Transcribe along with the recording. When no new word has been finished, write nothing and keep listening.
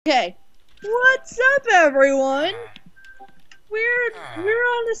Okay, what's up, everyone? We're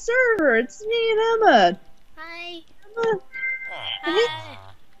on the server. It's me and Emma. Hi. Emma, Hi.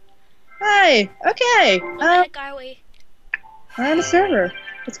 hi. Okay. Where the heck are we? We're on the server.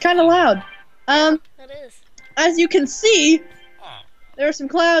 It's kind of loud. It is. As you can see, there are some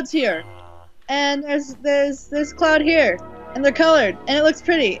clouds here, and there's a cloud here, and they're colored, and it looks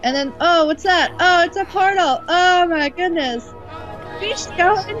pretty. And then, oh, what's that? Oh, it's a portal. Oh my goodness. We should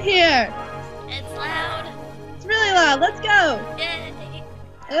go in here. It's loud. It's really loud. Let's go. Yay.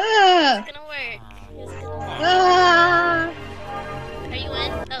 Ah. It's gonna work. It's gonna work. Ah. Are you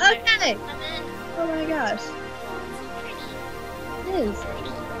in? Oh, Okay. I'm in. Oh my gosh. It is.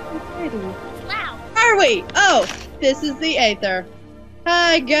 It's pretty. It's loud. Are we? Oh, this is the Aether.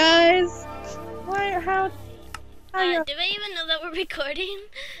 Hi guys. Why? How? Do they even know that we're recording?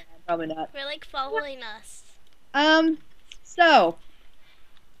 Probably not. They're like following us. So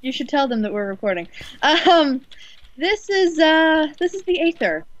you should tell them that we're recording. This is the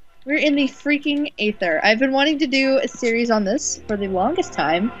Aether. We're in the freaking Aether. I've been wanting to do a series on this for the longest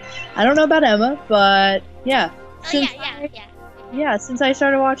time. I don't know about Emma, but yeah. Yeah, since I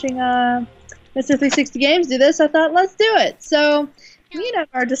started watching Mr. 360 Games do this, I thought let's do it. So me and Emma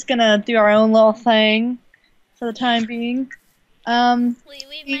are just gonna do our own little thing for the time being. We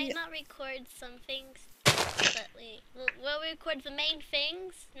might not record some things, but we'll record the main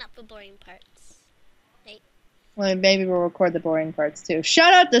things, not the boring parts. Right? Well, maybe we'll record the boring parts too.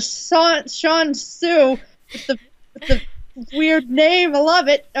 Shout out to Sean Sue with the weird name. I love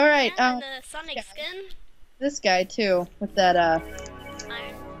it. All right. And the Sonic skin. This guy too with that Iron.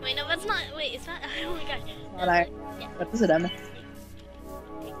 Wait, no, that's not. Wait, it's not. Oh my gosh. Not iron. Yeah. What is it, Emma?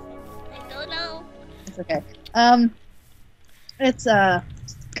 I don't know. It's okay. It's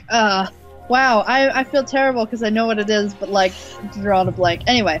wow. I feel terrible because I know what it is, but like drawn a blank.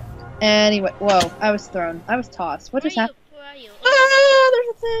 Anyway, whoa! I was thrown. I was tossed. What just happened? Where are you? Ah, there's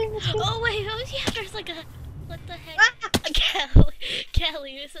a thing. Oh wait, yeah, there's like a. What the heck?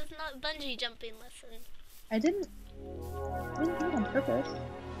 Keleigh, this is not bungee jumping lesson. I didn't do it on purpose.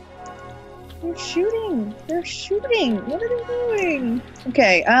 They're shooting. They're shooting. What are they doing?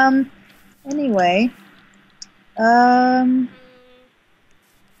 Okay. Anyway. Let's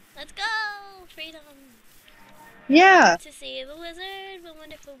go! Freedom! Yeah! To see the wizard, the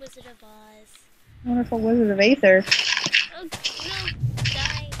wonderful Wizard of Oz. Wonderful Wizard of Aether. Oh, no!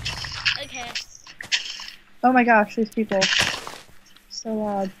 Die! Okay. Oh my gosh, these people. So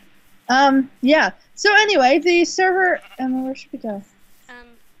loud. Yeah. So anyway, the server... Emma, where should we go?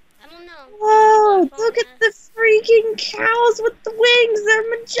 I don't know. Whoa! Look at the freaking cows with the wings! They're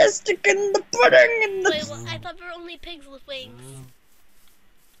majestic and the pudding and the... Wait, well, I thought there were only pigs with wings.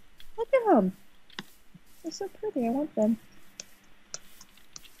 Look at them. They're so pretty. I want them.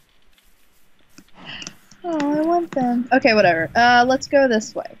 Oh, I want them. Okay, whatever. Let's go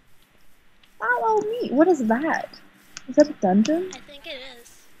this way. Follow me. What is that? Is that a dungeon? I think it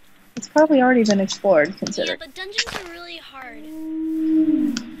is. It's probably already been explored, considering. Yeah, but dungeons are really hard.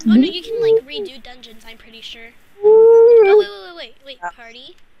 Oh no, you can like redo dungeons, I'm pretty sure. Oh, wait,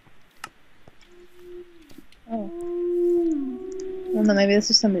 party? Oh. Well, no, maybe this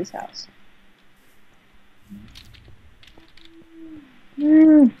is somebody's house.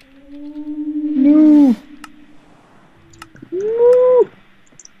 No. No. No.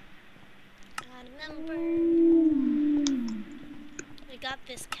 Got a number. We got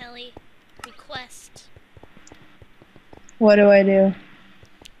this, Keleigh. Request. What do I do?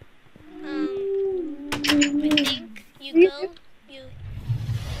 I think you go.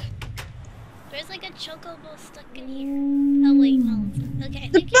 There's like a chocobo stuck in here. Oh wait, no. Okay,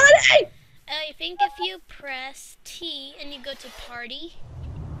 I think if you press T and you go to party,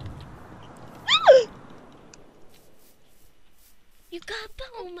 you got.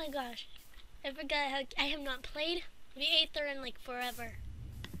 Oh my gosh, I forgot how I have not played the Aether in like forever.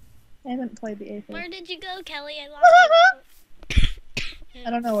 I haven't played the Aether. Where did you go, Keleigh? I lost you. I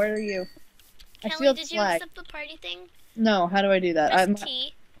don't know. Where are you? Keleigh, did you accept the party thing? No. How do I do that? Press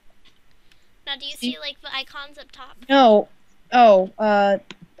T. Now, do you see like the icons up top? No. Oh,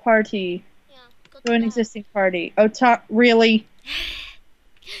 party. Yeah. Go an existing party. Oh, talk. Really?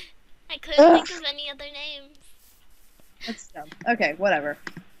 I couldn't think of any other names. That's dumb. Okay, whatever.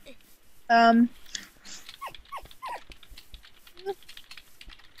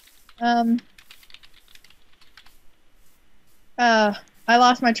 I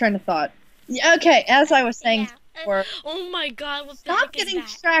lost my train of thought. Yeah, okay, as I was saying before. Oh my god, what the Stop heck is getting that?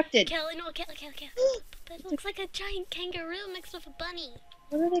 distracted. Keleigh, no, Keleigh. That looks like a giant kangaroo mixed with a bunny.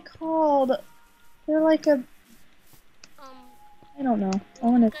 What are they called? They're like a... I don't know. I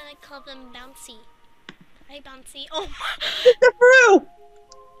I'm wanna... gonna call them Bouncy. Hi, Bouncy. Oh my. Mr. Brew!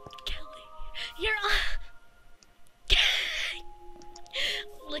 Keleigh, you're on.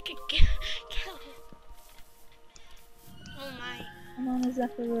 Look at Keleigh. Oh my. I'm on a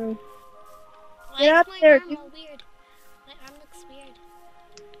Zephyro. Why Get is up my there, arm all weird? My arm looks weird.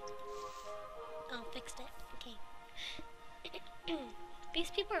 Oh, fixed it. Okay. These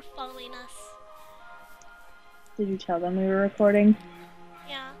people are following us. Did you tell them we were recording?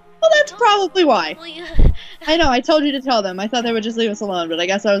 Yeah. Well, that's probably why. Well, you... I know, I told you to tell them. I thought they would just leave us alone, but I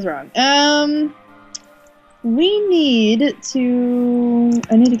guess I was wrong. We need to...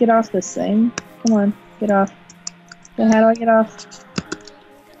 I need to get off this thing. Come on, get off. Okay, how do I get off?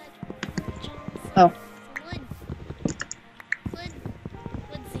 Oh. Wood.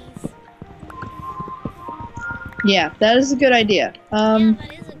 Woodsies. Yeah, that is a good idea. Yeah,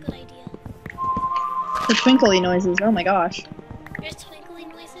 that is a good idea. The twinkly noises, oh my gosh. There's twinkly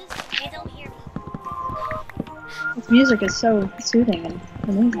noises? They don't hear me. This music is so soothing and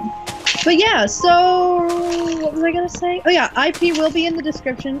amazing. But yeah, so what was I gonna say? Oh yeah, IP will be in the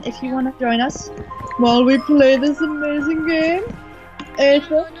description if you want to join us while we play this amazing game. Aether.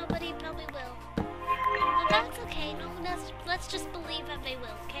 No, nobody probably will. But that's okay. No, let's just believe that they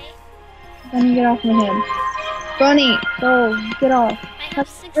will, okay? Let me get off my head. Bunny, go, get off. I have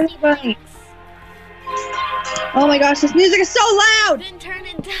 60 Where's Bunny? likes. Oh my gosh, this music is so loud! Then turn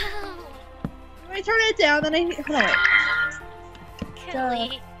it down. When I turn it down, then I... Hold on.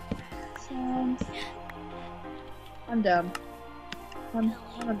 Keleigh. Sounds... I'm dumb. I'm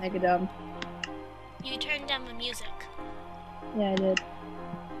a mega dumb. You turned down the music. Yeah, I did.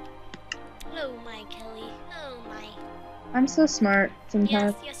 Oh my, Keleigh. Oh my. I'm so smart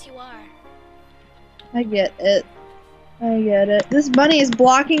sometimes. Yes, you are. I get it. I get it. This bunny is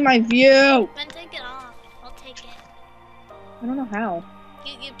blocking my view! Then take it off. I'll take it. I don't know how.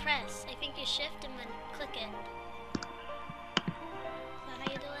 You press. I think you shift and then click it. Is that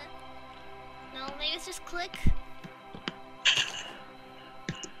how you do it? No, maybe it's just click.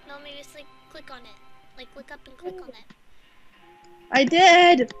 No, maybe it's like click on it. Like look up and click on it. I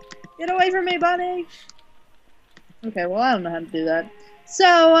did! Get away from me, bunny! Okay, well, I don't know how to do that.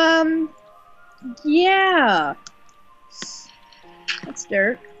 So, yeah. That's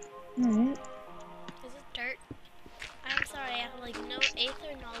dirt. Alright. Is it dirt? I'm sorry, I have like no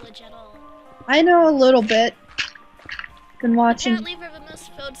Aether knowledge at all. I know a little bit. Been watching. Apparently we're the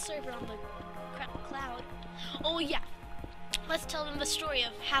most filled server on the cloud. Oh yeah. Let's tell them the story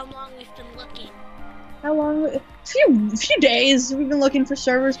of how long we've been looking. How long? A few days we've been looking for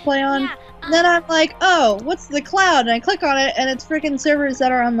servers to play on. Yeah, And then I'm like, oh, what's the cloud? And I click on it, and it's freaking servers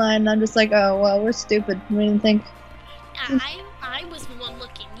that are online. And I'm just like, oh, well, we're stupid. We didn't think. I was the one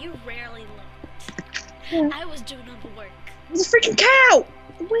looking. You rarely looked. Yeah. I was doing all the work. It's a freaking cow!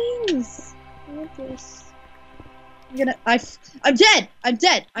 The wings! I want this. I'm dead! I'm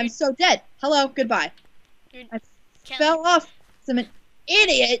dead! I'm so dead! Hello, goodbye. I fell off. I'm an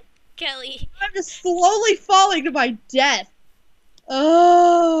idiot! Keleigh. I'm just slowly falling to my death.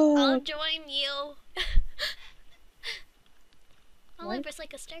 Oh. I'll join you. What? There's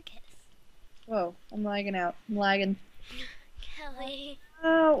like a staircase. Whoa, I'm lagging out. I'm lagging. Keleigh.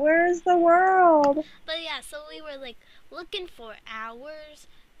 Oh, where's the world? But yeah, so we were like looking for hours.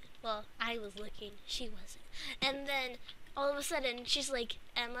 Well, I was looking, she wasn't. And then all of a sudden she's like,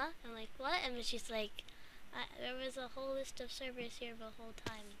 Emma? I'm like, what? And then she's like, there was a whole list of servers here the whole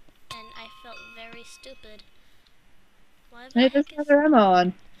time. And I felt very stupid. Why the Hey, heck there's is... another Emma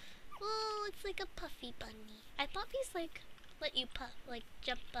on. Oh, it's like a puffy bunny. I thought these like let you puff, like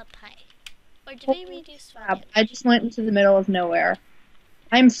jump up high. Or do they reduce fire? I just went into the middle of nowhere.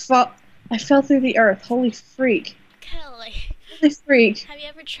 I fell through the earth. Holy freak. Keleigh, Holy freak. have you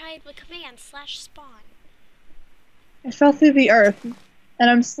ever tried the command /spawn? I fell through the earth. And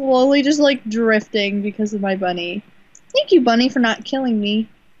I'm slowly just like drifting because of my bunny. Thank you, bunny, for not killing me.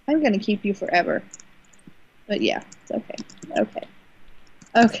 I'm gonna keep you forever. But yeah, it's okay. Okay.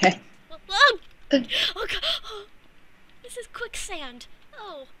 Okay. Oh, oh God. Oh, this is quicksand.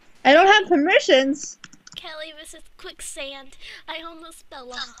 Oh. I don't have permissions. Keleigh, this is quicksand. I almost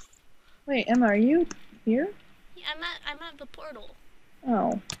fell off. Wait, Emma, are you here? Yeah, I'm at the portal.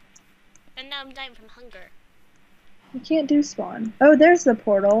 Oh. And now I'm dying from hunger. You can't do spawn. Oh, there's the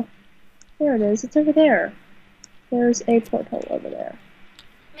portal. There it is. It's over there. There's a portal over there.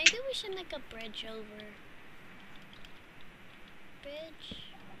 Maybe we should make a bridge over. Bridge.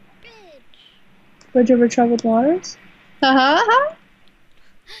 Bridge over troubled waters? Ha ha.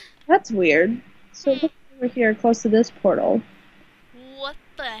 That's weird. So look over here, close to this portal. What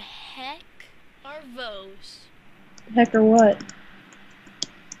the heck are those? Heck or what?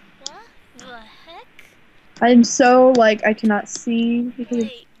 The heck? I'm so, like, I cannot see because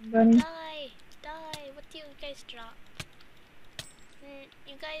Wait, it's running. die. What do you guys drop?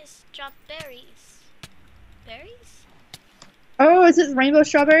 You guys drop berries. Berries? Oh, is it rainbow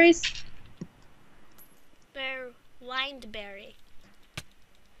strawberries? They're windberry.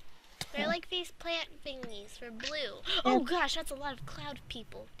 They're like these plant thingies for blue. Oh gosh, that's a lot of cloud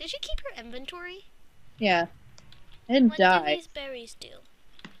people. Did you keep your inventory? Yeah. I didn't What die. do these berries do?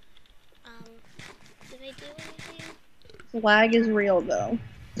 Do they do anything? The lag is real, though.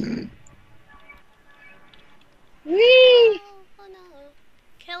 Whee! Oh no.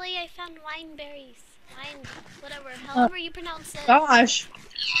 Keleigh, I found wineberries. Whatever, however you pronounce it. Gosh.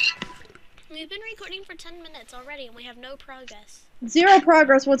 We've been recording for 10 minutes already and we have no progress. Zero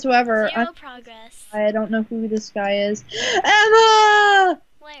progress whatsoever. Zero progress. I don't know who this guy is. Emma!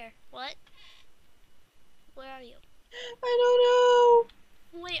 Where? What? Where are you? I don't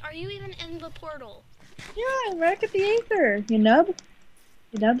know. Wait, are you even in the portal? Yeah, I'm back at the Aether. You nub?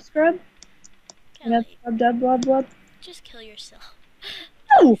 You nub scrub? You nub Keleigh, scrub dub blub blub? just kill yourself.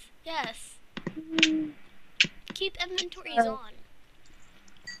 No! Yes. Keep inventories Sorry. on.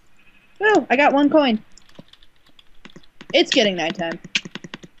 Woo! I got 1 coin. It's getting nighttime.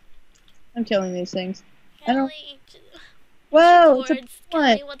 I'm killing these things. I don't. Keleigh, Whoa! what's It's your a chords?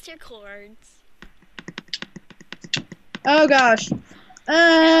 one. Keleigh, what's your chords? Oh gosh.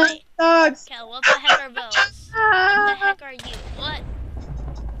 Keleigh. Dogs. Keleigh, what the heck are those? What the heck are you? What?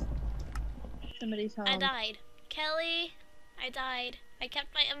 Somebody's home. I died. Keleigh, I died. I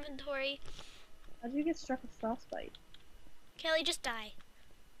kept my inventory. How did you get struck with frostbite? Keleigh, just die.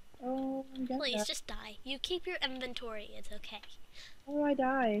 Oh, I'm gonna Please, die. just die. You keep your inventory. It's okay. How do I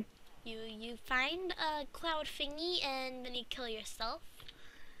die? You find a cloud thingy and then you kill yourself.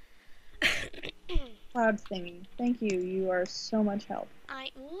 Cloud thingy. Thank you. You are so much help.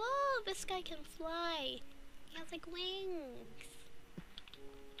 Whoa, this guy can fly. He has like wings.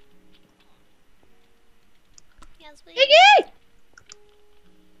 He has wings.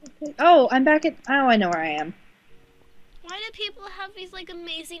 Okay. Oh, I'm back at. Oh, I know where I am. Why do people have these like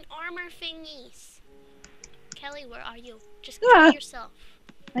amazing armor thingies? Keleigh, where are you? Just kill yourself.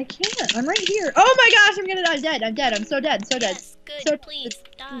 I can't. I'm right here. Oh my gosh, I'm gonna die. I'm dead. I'm dead. I'm so dead. So dead. Yes, good. So Please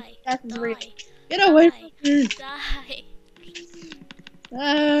die. Death is real. Die. Get away from me. Die.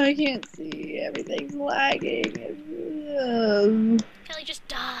 I can't see. Everything's lagging. Keleigh, just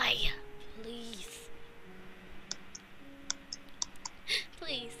die. Please.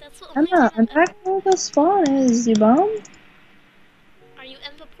 Please, that's what Emma, I'm back where the spawn is, you bum. Are you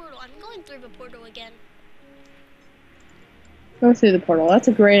in the portal? I'm going through the portal again. Go through the portal. That's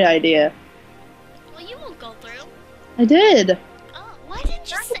a great idea. Well, you won't go through. I did. Oh, why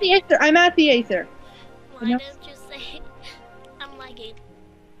didn't you say? The Aether. I'm at the Aether. Why didn't you say? I'm lagging.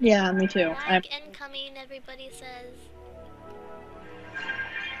 Yeah, me too. Lag incoming, everybody says.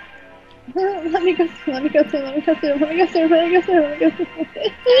 Let me go through. Let me go through. Let me go through. Let me go through. Let me go through. Let me go through.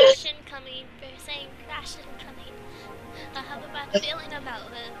 Crash incoming. They're saying crash incoming. I have a bad feeling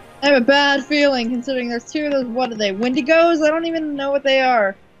about this. I have a bad feeling considering there's 2 of those. What are they? Wendigos? I don't even know what they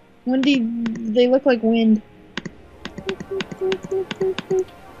are. They look like wind.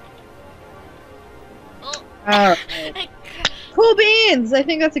 Oh. Alright. Cool beans! I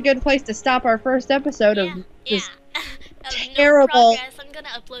think that's a good place to stop our first episode of this terrible, I'm gonna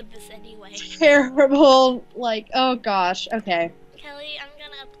upload this anyway. terrible, like, oh gosh, okay. Keleigh, I'm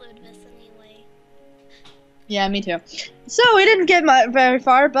gonna upload this anyway. Yeah, me too. So, we didn't get very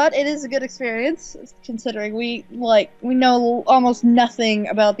far, but it is a good experience, considering we know almost nothing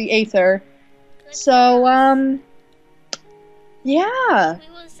about the Aether. Good So, stuff. yeah. We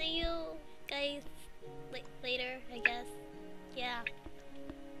will see you guys later, I guess. Yeah.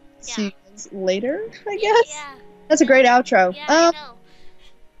 See you guys later, I guess? Yeah. That's a great outro. Yeah, I know.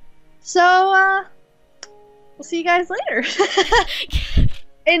 So, we'll see you guys later.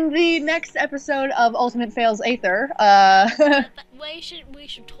 In the next episode of Ultimate Fails Aether, we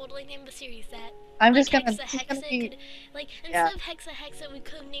should totally name the series that. I'm like just gonna... Hexxa Hexxit instead of Hexxa Hexxit, we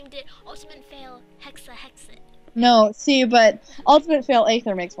could have named it Ultimate Fail Hexxa Hexxit. No, see, but Ultimate Fail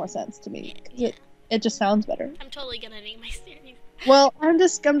Aether makes more sense to me. Yeah. It just sounds better. I'm totally gonna name my series. Well, I'm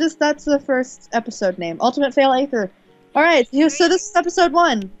just, that's the first episode name. Ultimate Fail Aether. Alright, so this is episode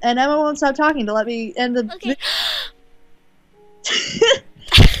 1, and Emma won't stop talking to let me end the... Okay.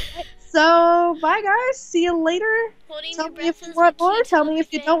 So, bye guys, see you later. Tell me if you want more, tell me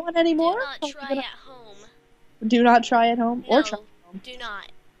if you don't want any more. Do not try at home. Do not try at home, or try at home. Do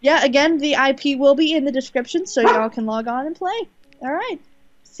not. Yeah, again, the IP will be in the description, so y'all can log on and play. Alright,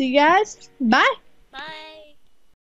 see you guys, bye. Bye.